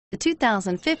The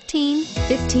 2015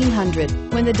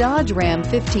 1500. When the Dodge Ram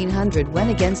 1500 went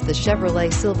against the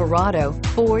Chevrolet Silverado,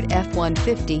 Ford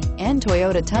F-150, and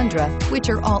Toyota Tundra, which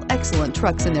are all excellent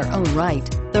trucks in their own right,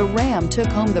 the Ram took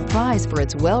home the prize for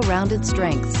its well-rounded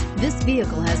strengths. This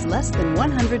vehicle has less than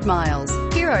 100 miles.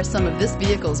 Here are some of this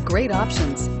vehicle's great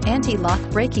options: anti-lock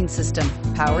braking system,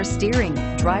 power steering,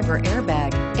 driver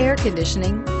airbag, air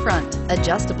conditioning, front,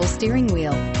 adjustable steering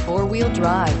wheel, four-wheel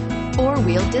drive,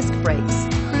 four-wheel disc brakes,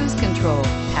 cruise control,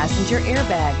 passenger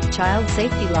airbag, child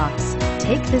safety locks.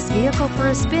 Take this vehicle for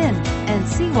a spin and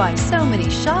see why so many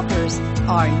shoppers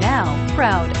are now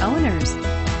proud owners.